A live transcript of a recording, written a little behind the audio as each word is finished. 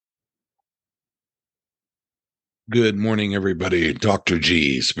Good morning, everybody. Dr.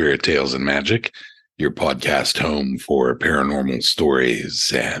 G, Spirit Tales and Magic, your podcast home for paranormal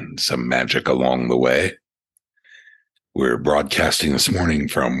stories and some magic along the way. We're broadcasting this morning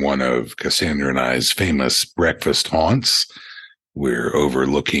from one of Cassandra and I's famous breakfast haunts. We're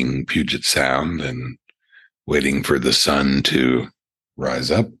overlooking Puget Sound and waiting for the sun to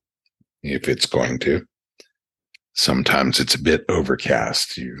rise up, if it's going to. Sometimes it's a bit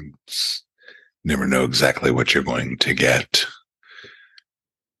overcast. You never know exactly what you're going to get.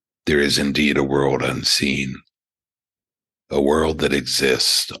 There is indeed a world unseen, a world that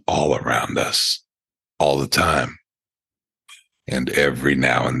exists all around us, all the time. And every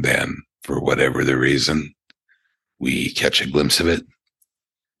now and then, for whatever the reason, we catch a glimpse of it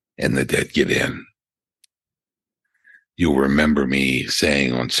and the dead get in. You'll remember me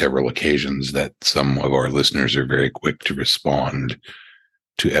saying on several occasions that some of our listeners are very quick to respond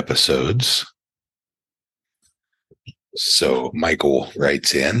to episodes. So Michael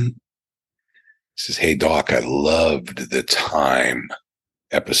writes in, says, "Hey, Doc, I loved the Time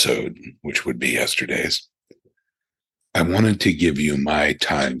episode," which would be yesterday's. "I wanted to give you my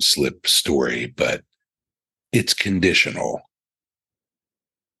time slip story, but it's conditional.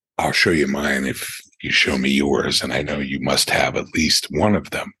 I'll show you mine if you show me yours, and I know you must have at least one of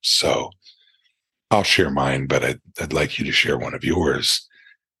them. So I'll share mine, but I'd like you to share one of yours.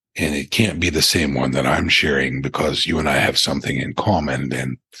 And it can't be the same one that I'm sharing because you and I have something in common,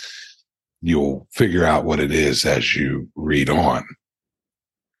 and you'll figure out what it is as you read on."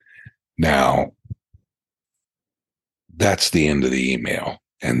 Now, that's the end of the email.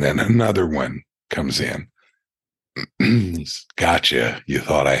 And then another one comes in. "Gotcha. You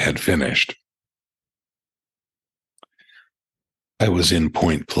thought I had finished. I was in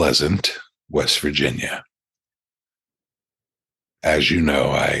Point Pleasant, West Virginia. As you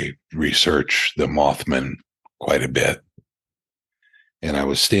know, I research the Mothman quite a bit. And I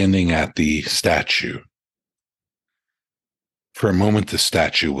was standing at the statue. For a moment, the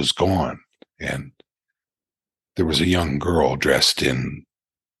statue was gone, and there was a young girl dressed in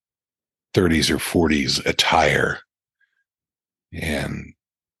 30s or 40s attire. And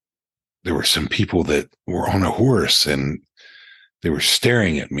there were some people that were on a horse, and they were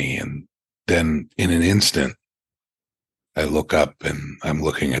staring at me. And then in an instant, I look up and I'm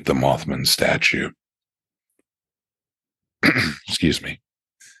looking at the Mothman statue." Excuse me.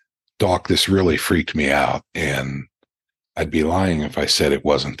 "Doc, this really freaked me out, and I'd be lying if I said it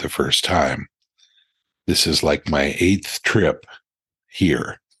wasn't the first time. This is like my 8th trip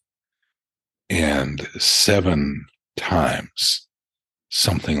here, and 7 times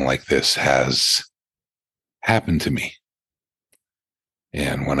something like this has happened to me.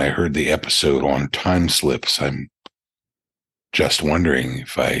 And when I heard the episode on time slips, I'm just wondering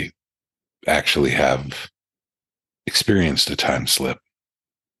if I actually have experienced a time slip.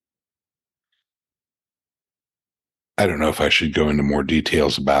 I don't know if I should go into more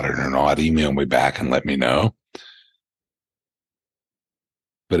details about it or not. Email me back and let me know.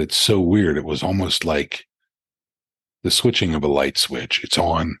 But it's so weird. It was almost like the switching of a light switch. It's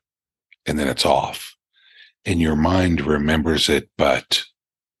on and then it's off. And your mind remembers it, but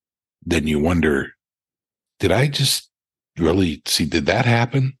then you wonder, did I just really see, did that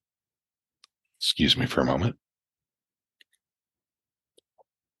happen? Excuse me for a moment.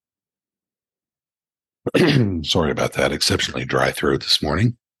 Sorry about that. Exceptionally dry throat this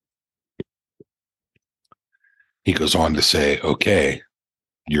morning. He goes on to say, "Okay,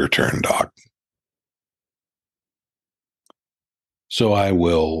 your turn, Doc." So I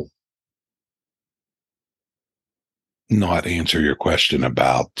will not answer your question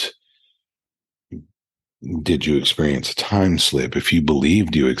about did you experience a time slip. If you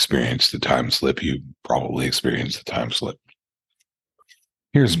believed you experienced a time slip, you probably experienced a time slip.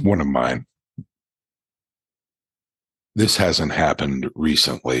 Here's one of mine. This hasn't happened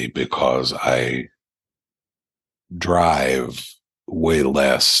recently because I drive way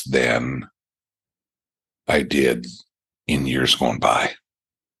less than I did in years gone by.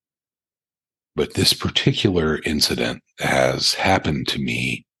 But this particular incident has happened to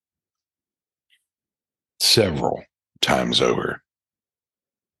me several times over.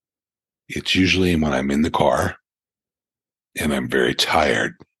 It's usually when I'm in the car and I'm very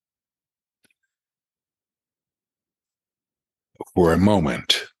tired. For a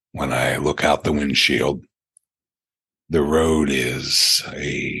moment, when I look out the windshield, the road is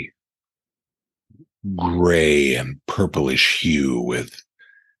a gray and purplish hue with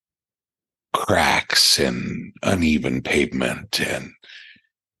cracks and uneven pavement, and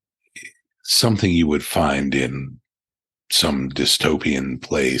something you would find in some dystopian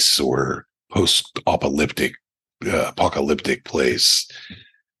place or post-apocalyptic apocalyptic place.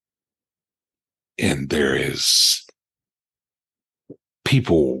 And there is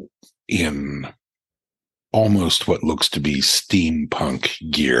people in almost what looks to be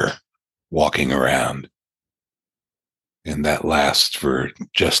steampunk gear walking around. And that lasts for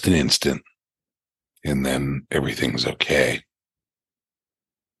just an instant. And then everything's okay.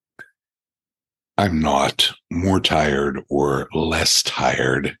 I'm not more tired or less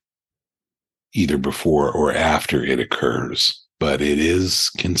tired either before or after it occurs, but it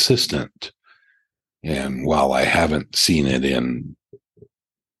is consistent. And while I haven't seen it in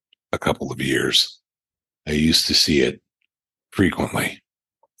a couple of years, I used to see it frequently.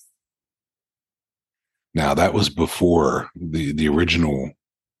 Now, that was before the original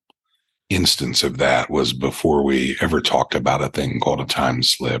instance of that was before we ever talked about a thing called a time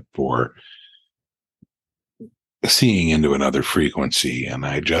slip or seeing into another frequency. And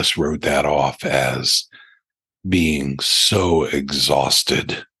I just wrote that off as being so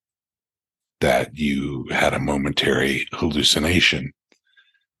exhausted that you had a momentary hallucination.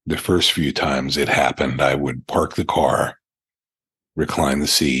 The first few times it happened, I would park the car, recline the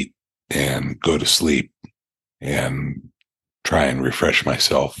seat, and go to sleep and try and refresh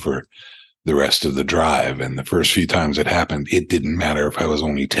myself for the rest of the drive. And the first few times it happened, it didn't matter if I was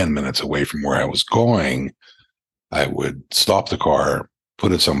only 10 minutes away from where I was going. I would stop the car,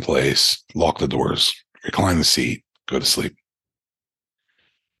 put it someplace, lock the doors, recline the seat, go to sleep.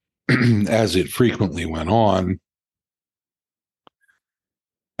 As it frequently went on,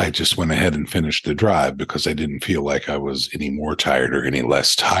 I just went ahead and finished the drive because I didn't feel like I was any more tired or any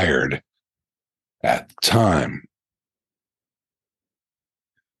less tired at the time.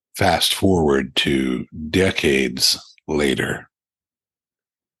 Fast forward to decades later,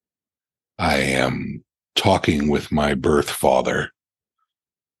 I am talking with my birth father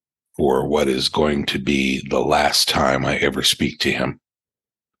for what is going to be the last time I ever speak to him.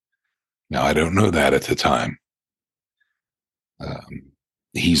 Now, I don't know that at the time.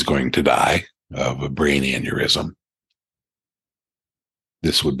 He's going to die of a brain aneurysm.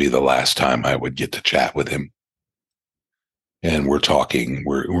 This would be the last time I would get to chat with him. And we're talking,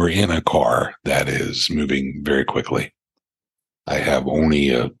 we're in a car that is moving very quickly. I have only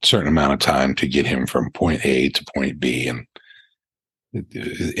a certain amount of time to get him from point A to point B. And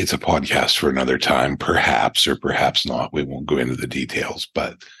it's a podcast for another time, perhaps, or perhaps not. We won't go into the details,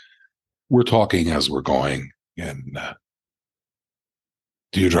 but we're talking as we're going. And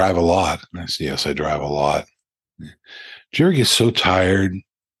do you drive a lot? And I say, yes, I drive a lot. Do you ever get so tired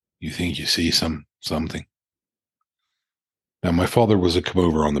you think you see something? Now, my father was a come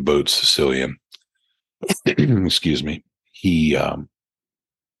over on the boat Sicilian. Excuse me. He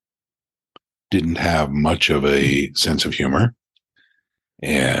didn't have much of a sense of humor.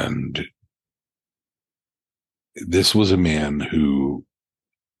 And this was a man who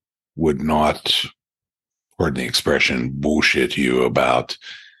would not, pardon the expression, bullshit you about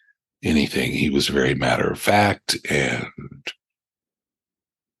anything. He was very matter of fact. And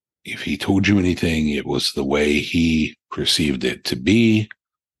if he told you anything, it was the way he perceived it to be,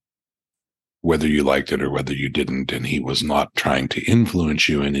 whether you liked it or whether you didn't. And he was not trying to influence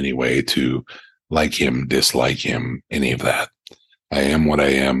you in any way to like him, dislike him, any of that. I am what I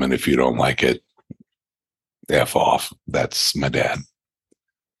am. And if you don't like it, F off. That's my dad.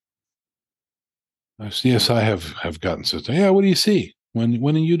 Yes, I have gotten so. Yeah, what do you see? When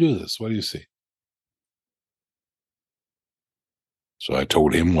do you do this? What do you see? So I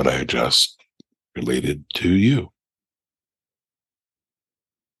told him what I just related to you.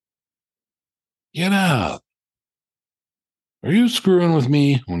 Get out. Are you screwing with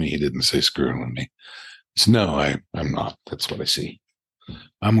me? Only he didn't say screwing with me. He said, no, I'm not. That's what I see.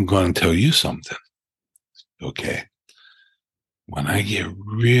 I'm going to tell you something. Okay. When I get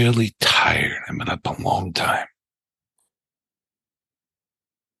really tired, I've been up a long time,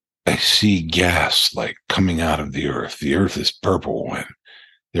 I see gas like coming out of the earth. The earth is purple and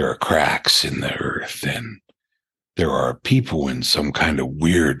there are cracks in the earth and there are people in some kind of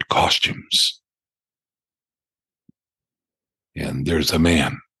weird costumes. And there's a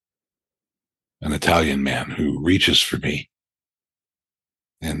man, an Italian man who reaches for me.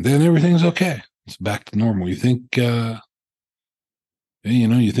 And then everything's okay. It's back to normal. You think,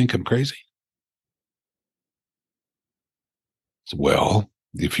 you think I'm crazy? Well,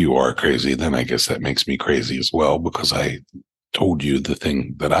 if you are crazy, then I guess that makes me crazy as well, because I told you the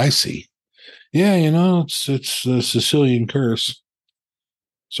thing that I see. Yeah, it's a Sicilian curse.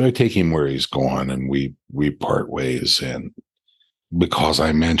 So I take him where he's going and we part ways. And because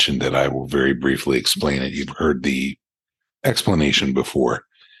I mentioned it, I will very briefly explain it. You've heard the explanation before.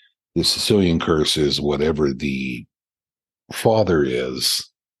 The Sicilian curse is whatever the father is,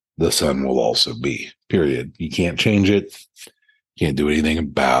 the son will also be, period. You can't change it. Can't do anything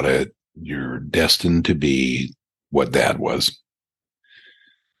about it. You're destined to be what dad was.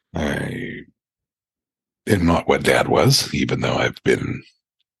 I am not what dad was, even though I've been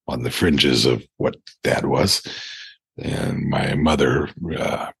on the fringes of what dad was. And my mother,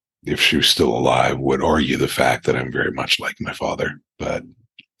 if she was still alive, would argue the fact that I'm very much like my father, but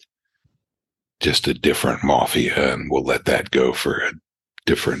just a different mafia. And we'll let that go for a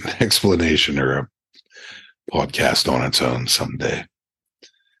different explanation or a podcast on its own someday.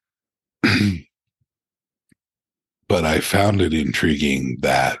 But I found it intriguing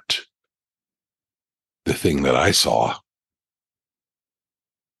that the thing that I saw,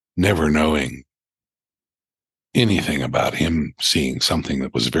 never knowing anything about him, seeing something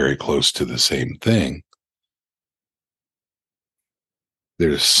that was very close to the same thing,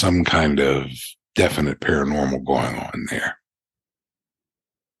 there's some kind of definite paranormal going on there.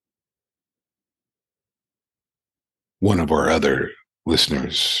 One of our other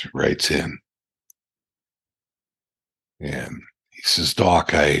listeners writes in and he says,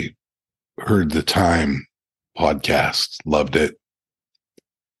 Doc, I heard the Time podcast, loved it.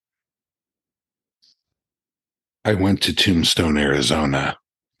 I went to Tombstone, Arizona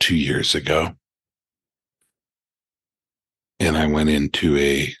 2 years ago, and I went into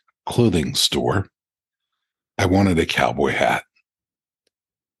a clothing store. I wanted a cowboy hat.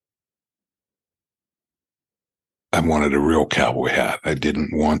 I wanted a real cowboy hat. I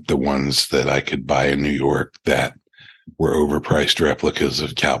didn't want the ones that I could buy in New York that were overpriced replicas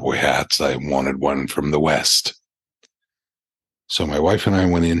of cowboy hats. I wanted one from the West. So my wife and I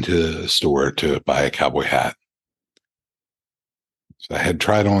went into a store to buy a cowboy hat. So I had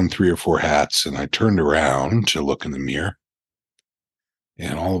tried on 3 or 4 hats, and I turned around to look in the mirror.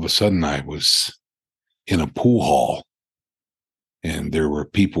 And all of a sudden I was in a pool hall, and there were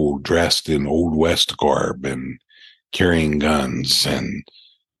people dressed in Old West garb and carrying guns, and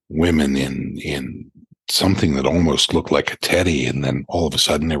women in something that almost looked like a teddy. And then all of a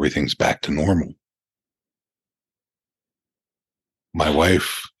sudden everything's back to normal. My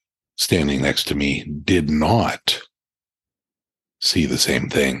wife, standing next to me, did not see the same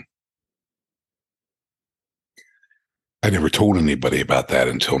thing. I never told anybody about that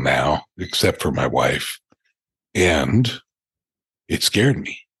until now, except for my wife. And it scared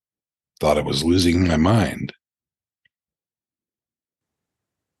me. Thought I was losing my mind.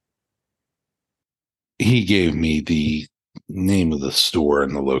 He gave me the name of the store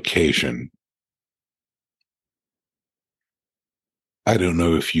and the location. I don't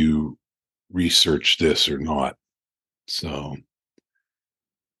know if you researched this or not. So,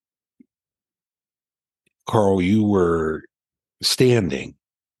 Carl, you were standing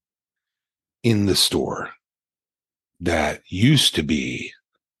in the store that used to be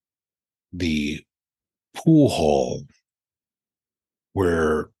the pool hall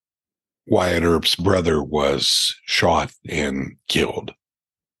where Wyatt Earp's brother was shot and killed.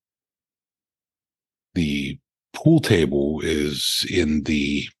 The pool table is in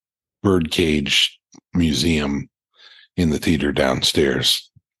the Birdcage Museum in the theater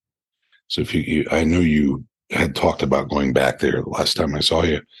downstairs. So if you I know you had talked about going back there last time I saw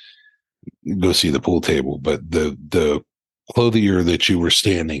you, go see the pool table. But the clothier that you were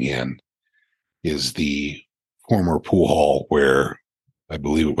standing in is the former pool hall where I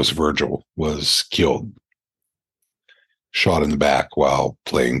believe it was Virgil was killed, shot in the back while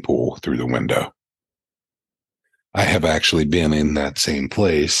playing pool through the window. I have actually been in that same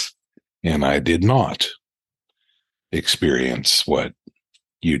place, and I did not experience what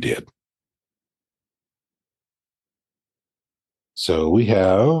you did. So we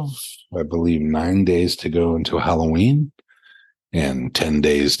have, I believe, 9 days to go until Halloween and 10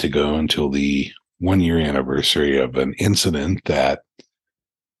 days to go until the 1-year anniversary of an incident that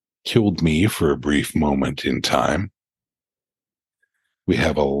killed me for a brief moment in time. We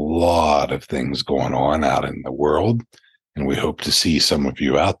have a lot of things going on out in the world, and we hope to see some of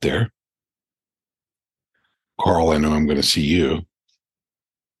you out there. Carl, I know I'm going to see you,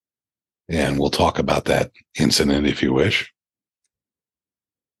 and we'll talk about that incident if you wish.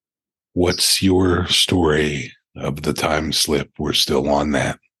 What's your story of the time slip? We're still on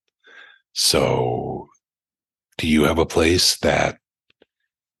that. So, do you have a place that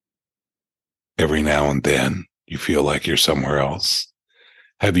every now and then you feel like you're somewhere else?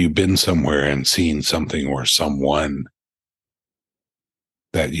 Have you been somewhere and seen something or someone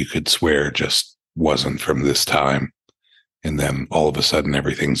that you could swear just wasn't from this time, and then all of a sudden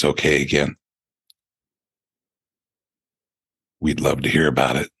everything's okay again? We'd love to hear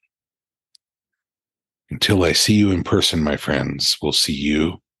about it. Until I see you in person, my friends, we'll see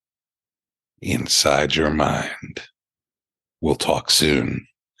you inside your mind. We'll talk soon.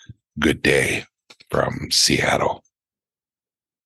 Good day from Seattle.